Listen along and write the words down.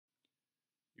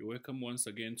You're welcome once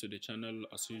again to the channel.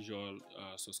 As usual,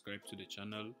 subscribe to the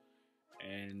channel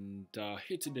and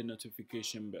hit the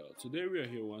notification bell. Today we are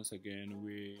here once again.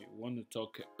 We want to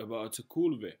talk about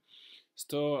Culve,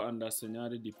 store under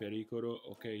Segnale di Pericolo.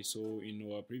 Okay, so in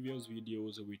our previous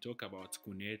videos we talk about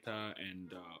Cuneta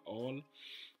and all.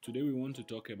 Today we want to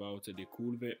talk about the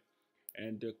Culve.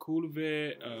 And the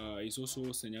Culve is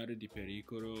also Segnale di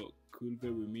Pericolo. Culve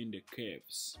we mean the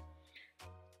caves.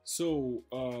 So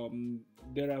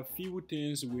there are few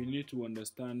things we need to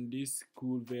understand. These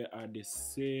curve are the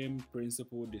same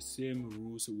principle, the same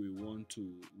rules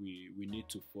we need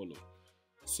to follow.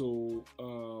 So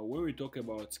when we talk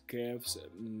about curves,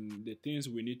 the things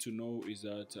we need to know is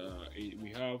that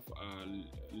we have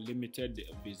limited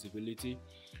visibility.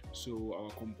 So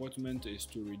our comportment is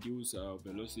to reduce our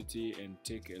velocity and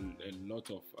take a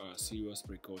lot of serious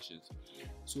precautions.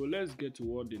 So let's get to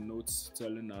what the notes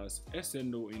telling us.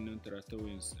 Essendo in un tratto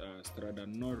in strada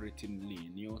non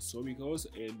rettilineo. So because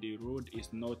the road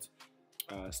is not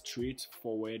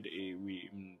straightforward,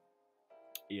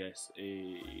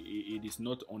 it is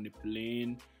not on a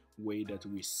plain way that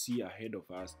we see ahead of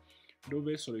us,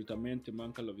 dove solitamente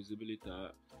manca la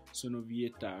visibilità, sono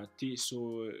vietati.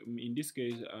 So in this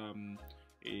case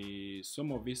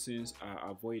some of these things are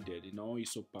avoided,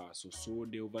 iso passo. So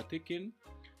the overtaking,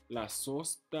 la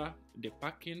sosta, the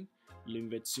parking,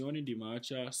 l'inversione di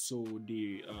marcia, so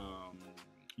the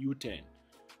U-turn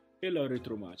e la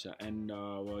retromarcia, and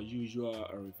our usual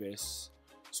reverse.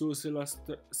 So se la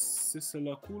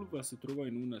curva si trova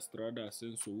in una strada a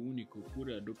senso unico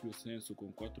oppure a doppio senso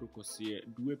con 4 corsie,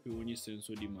 2 per ogni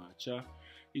senso di marcia,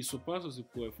 il sorpasso si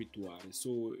può effettuare.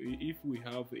 So if we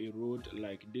have a road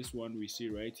like this one we see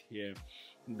right here,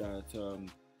 that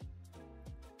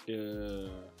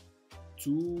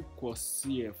 2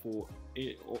 corsie for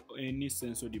any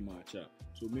senso di marcia.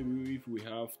 So maybe if we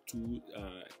have 2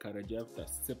 carreggiata,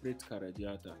 separate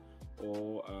carreggiata,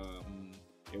 or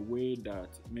a way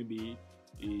that maybe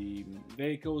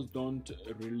vehicles don't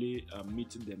really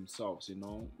meet themselves,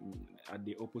 at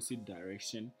the opposite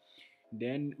direction,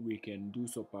 then we can do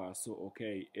sorpasso.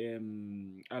 Okay,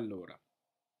 allora,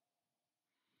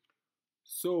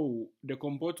 so the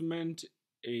comportment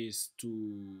is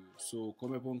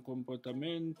come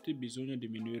comportamenti bisogna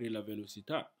diminuire la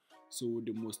velocità. So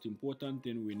the most important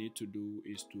thing we need to do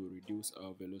is to reduce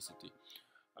our velocity.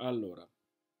 Allora,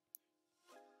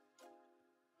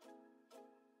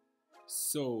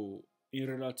 so in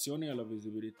relazione alla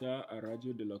visibilità, al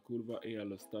raggio della curva e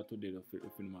allo stato dei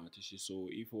pneumatici. So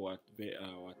if our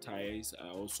tires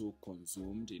are also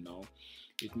consumed,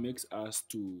 it makes us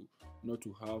to not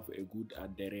to have a good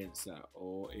adherence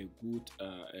or a good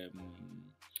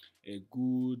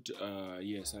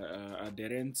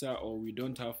adherence, or we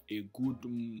don't have a good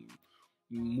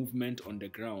movement on the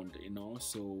ground,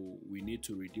 so we need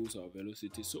to reduce our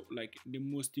velocity. So like the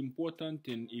most important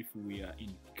thing if we are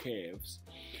in curves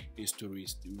is to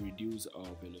reduce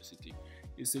our velocity.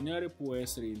 Il segnale può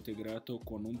essere integrato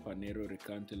con un pannello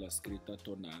recante la scritta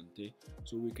tonante,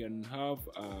 so we can have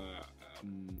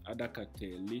other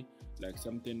cartelli like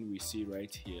something we see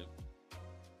right here,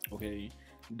 okay,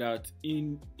 that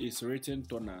is written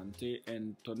tonante,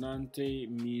 and tonante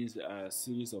means a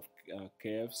series of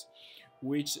curves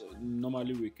which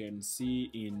normally we can see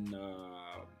in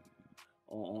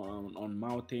on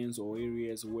mountains or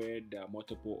areas where there are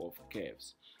multiple of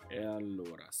curves.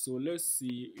 Allora, so let's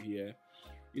see here.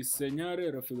 Il segnale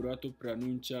raffigurato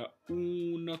preannuncia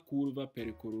una curva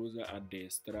pericolosa a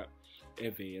destra. È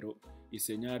vero, il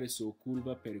segnale su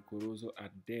curva pericoloso a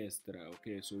destra.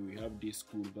 Okay, so we have this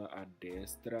curva a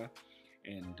destra,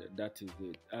 and that is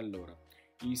it. Allora,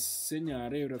 il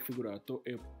segnale raffigurato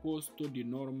è posto di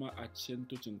norma a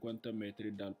 150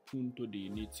 metri dal punto di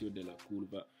inizio della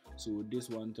curva. So this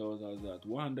one tells us that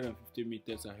 150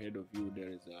 meters ahead of you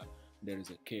there is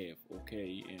a curve,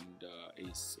 okay, and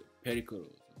it's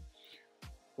pericoloso.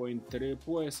 Point 3,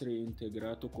 può essere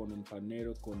integrato con un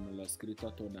pannello con la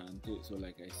scritta tonante. So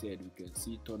like I said, we can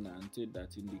see tonante,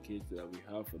 that indicates that we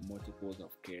have multiples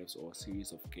of curves or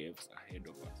series of curves ahead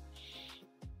of us.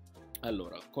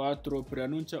 Allora, 4,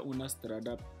 preannuncia una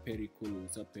strada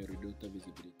pericolosa per ridotta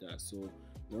visibilità. So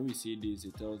when we see this,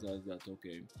 it tells us that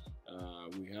okay,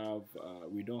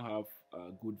 we don't have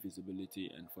good visibility,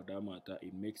 and for that matter,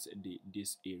 it makes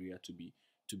this area to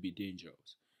be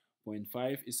dangerous. Point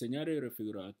 5, il segnale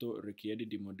raffigurato richiede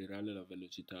di moderare la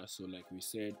velocità. So like we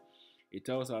said, it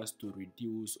tells us to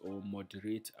reduce or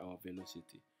moderate our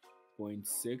velocity. Point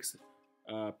 6,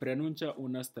 preannuncia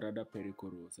una strada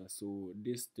pericolosa. So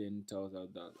this thing tells us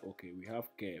that okay, we have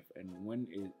curve, and when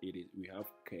we have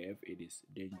curve, it is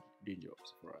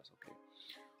dangerous for us. Okay.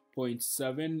 Point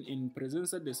 7. In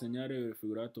presenza del segnale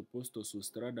raffigurato posto su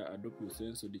strada a doppio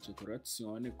senso di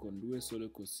circolazione con due sole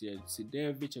corsie, si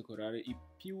deve circolare il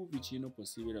più vicino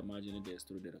possibile al margine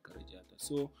destro della carreggiata.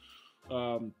 So,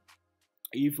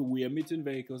 if we are meeting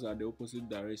vehicles at the opposite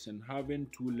direction, having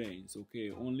two lanes,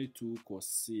 okay, only two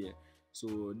corsie.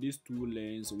 So these two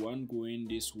lanes, one going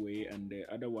this way and the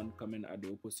other one coming at the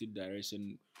opposite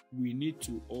direction, we need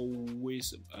to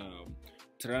always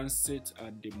transit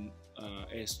at the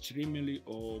extremely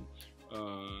or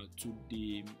to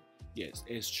the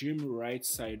extreme right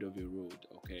side of the road,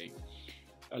 ok.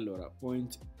 Allora,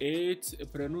 point 8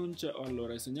 pronuncia,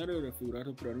 allora il segnale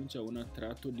raffigurato pronuncia un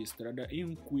tratto di strada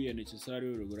in cui è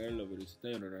necessario regolare la velocità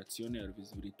in relazione alla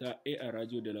visibilità e al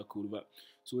raggio della curva.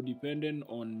 So depending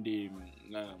on the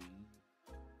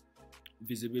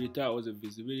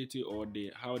visibility or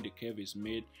how the curve is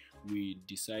made, we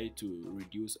decide to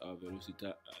reduce our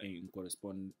velocity in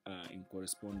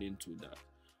corresponding to that.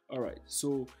 Alright,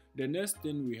 so the next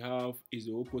thing we have is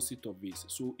the opposite of this.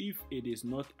 So if it is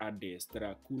not a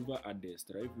destra, curva a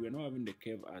destra, if we are not having the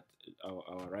curve at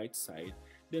our right side,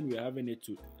 then we are having it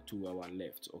to our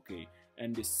left, okay?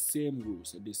 And the same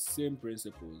rules, the same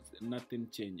principles, nothing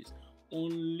changes.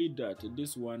 Only that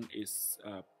this one is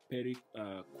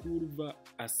curva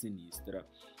a sinistra.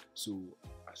 So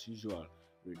as usual,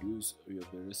 reduce your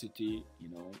velocity, you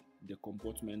know, the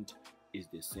comportment is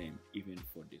the same even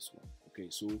for this one. Okay,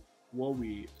 so what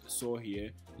we saw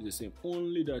here is the same,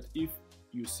 only that if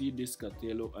you see this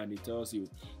cartello and it tells you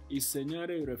il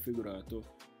segnale raffigurato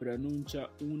pronuncia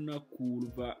una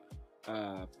curva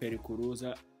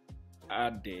pericolosa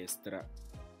a destra,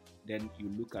 then you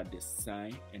look at the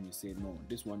sign and you say no,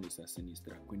 this one is a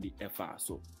sinistra, quindi è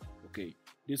falso. Okay,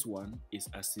 this one is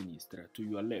a sinistra, to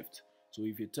your left. So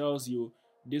if it tells you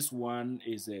this one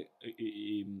is a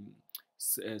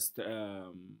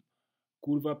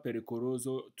curva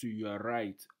pericoloso to your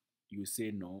right, you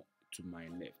say no, to my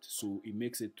left. So it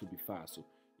makes it to be falso.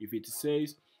 If it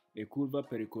says a curva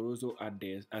pericoloso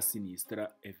a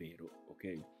sinistra, è vero,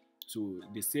 okay? So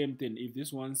the same thing, if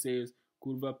this one says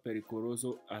curva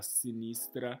pericoloso a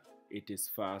sinistra, it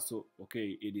is falso,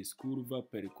 okay? It is curva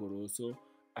pericoloso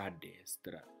a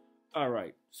destra.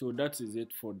 Alright, so that is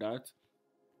it for that.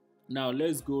 Now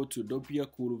let's go to doppia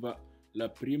curva, la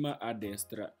prima a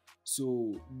destra.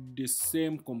 So the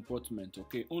same comportment,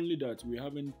 okay, only that we're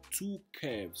having two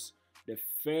curves. The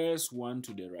first one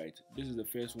to the right, this is the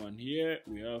first one here,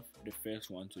 we have the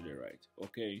first one to the right,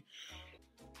 okay.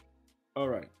 All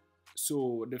right,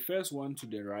 so the first one to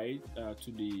the right,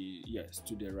 to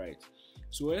the right.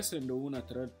 So essendo una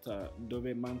tratta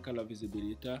dove manca la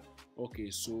visibilità,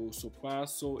 okay, so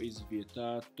passo is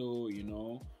vietato, you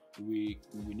know, we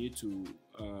need to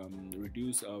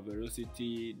reduce our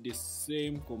velocity, the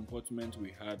same comportment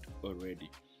we had already,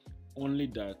 only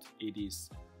that it is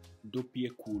doppie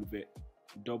curve,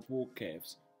 double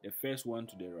curves, the first one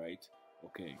to the right,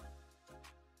 okay.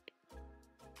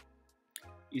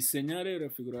 Il segnale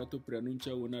raffigurato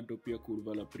preannuncia una doppia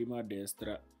curva, la prima a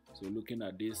destra. So looking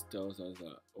at this tells us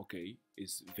okay,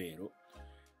 it's vero.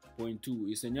 Point 2.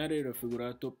 Il segnale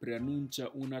raffigurato preannuncia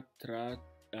una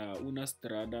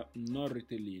strada non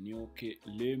rettilineo che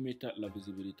limita la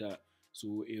visibilità.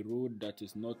 So a road that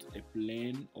is not a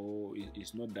plane or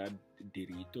is not that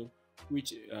diritto,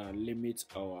 which limits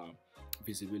our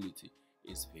visibility,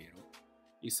 is vero.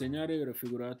 Il segnale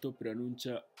raffigurato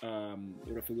preannuncia,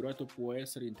 raffigurato può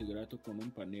essere integrato con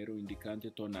un pannello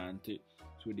indicante tonante.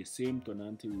 So the same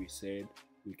tonante we said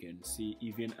we can see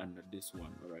even under this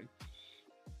one, alright?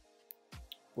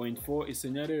 Point 4. Il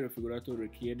segnale raffigurato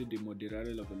richiede di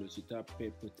moderare la velocità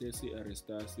per potersi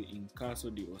arrestarsi in caso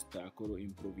di ostacolo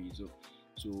improvviso.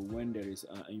 So when there is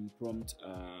an impromptu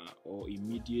or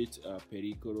immediate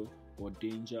pericolo or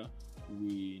danger,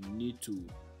 we need to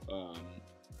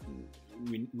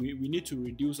we need to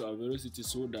reduce our velocity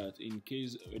so that in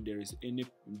case there is any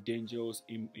dangerous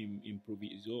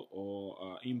improviso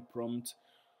or impromptu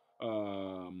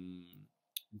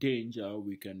danger,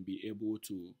 we can be able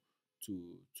to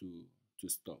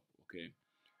stop, okay.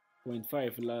 Point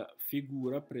 5. La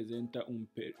figura presenta un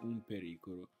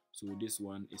pericolo. So this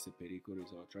one is a pericolo,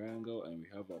 is our triangle, and we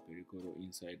have a pericolo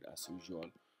inside as usual.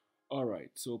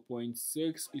 Alright, so point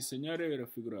 6, il segnale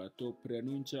raffigurato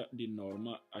preannuncia di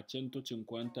norma a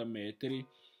 150 metri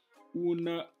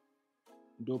una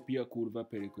doppia curva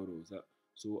pericolosa.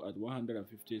 So at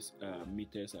 150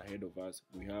 meters ahead of us,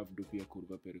 we have doppia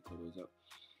curva pericolosa.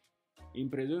 In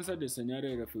presenza del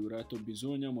segnale raffigurato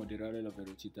bisogna moderare la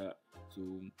velocità.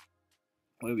 So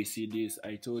when we see this,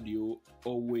 I told you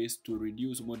always to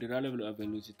reduce moderare la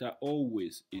velocità,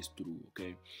 always is true,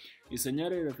 ok? Il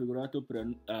segnale raffigurato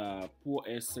può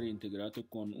essere integrato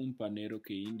con un pannello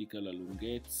che indica la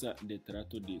lunghezza del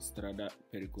tratto di strada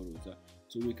pericolosa.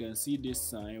 So we can see this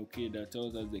sign, okay, that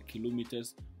tells us the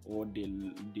kilometers or the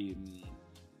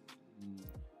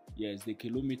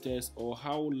kilometers or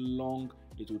how long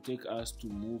it will take us to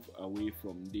move away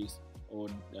from this, or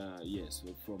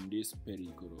from this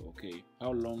pericolo, okay,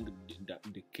 how long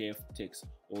the curve takes,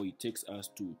 or it takes us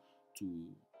to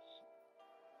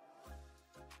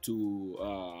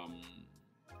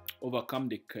overcome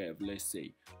the curve, let's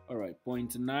say. All right,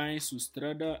 point 9, su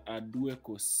strada a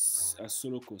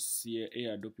solo corsie e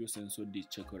a doppio senso di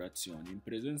circolazione. In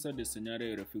presenza del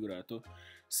segnale raffigurato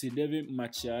si deve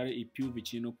marciare il più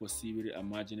vicino possibile a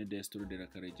margine destro della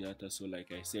carreggiata. So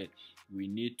like I said, we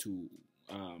need to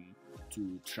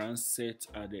transit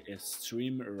at the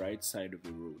extreme right side of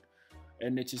the road. È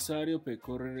necessario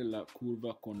percorrere la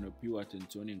curva con più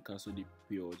attenzione in caso di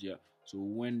pioggia. So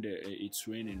when it's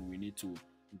raining, we need to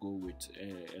go with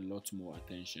a lot more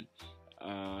attention.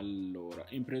 Allora,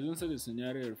 in presenza del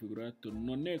segnale raffigurato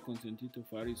non è consentito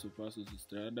fare il sorpasso su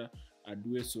strada a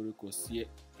due sole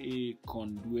corsie e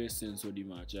con due senso di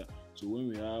marcia. So when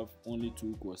we have only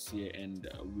two corsie and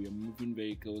we are moving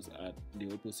vehicles at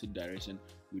the opposite direction,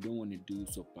 we don't want to do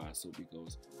sorpasso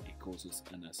because it causes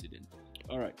an accident.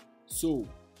 Alright, so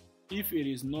if it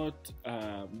is not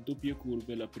doppia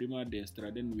curva la prima a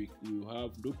destra, then we will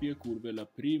have doppia curva la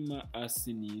prima a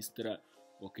sinistra.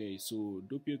 Okay, so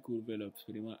doppia curva la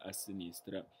prima a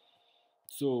sinistra.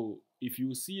 So if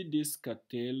you see this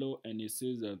cartello and it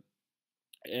says that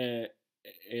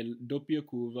doppia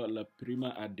curva la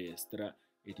prima a destra,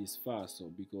 it is falso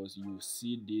because you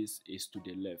see this is to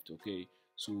the left. Okay,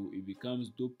 so it becomes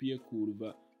doppia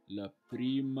curva la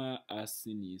prima a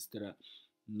sinistra,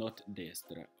 not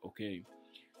destra. Okay,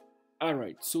 all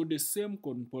right, so the same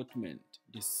comportment,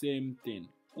 the same thing,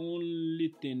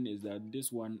 only thing is that this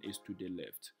one is to the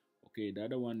left, okay, the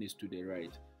other one is to the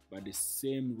right, but the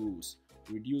same rules.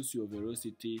 Reduce your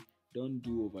velocity, don't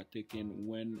do overtaking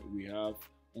when we have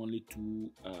only two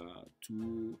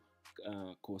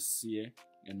corsie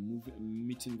and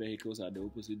meeting vehicles at the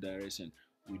opposite direction.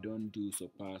 We don't do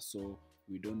sorpasso,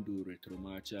 we don't do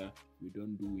retromarcia, we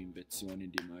don't do inversione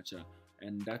di marcia,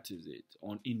 and that is it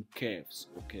in curves.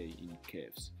 Okay, in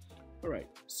curves. All right,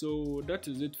 so that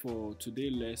is it for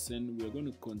today's lesson. We're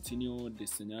going to continue the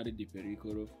Segnale di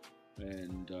Pericolo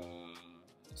and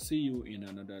see you in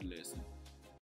another lesson.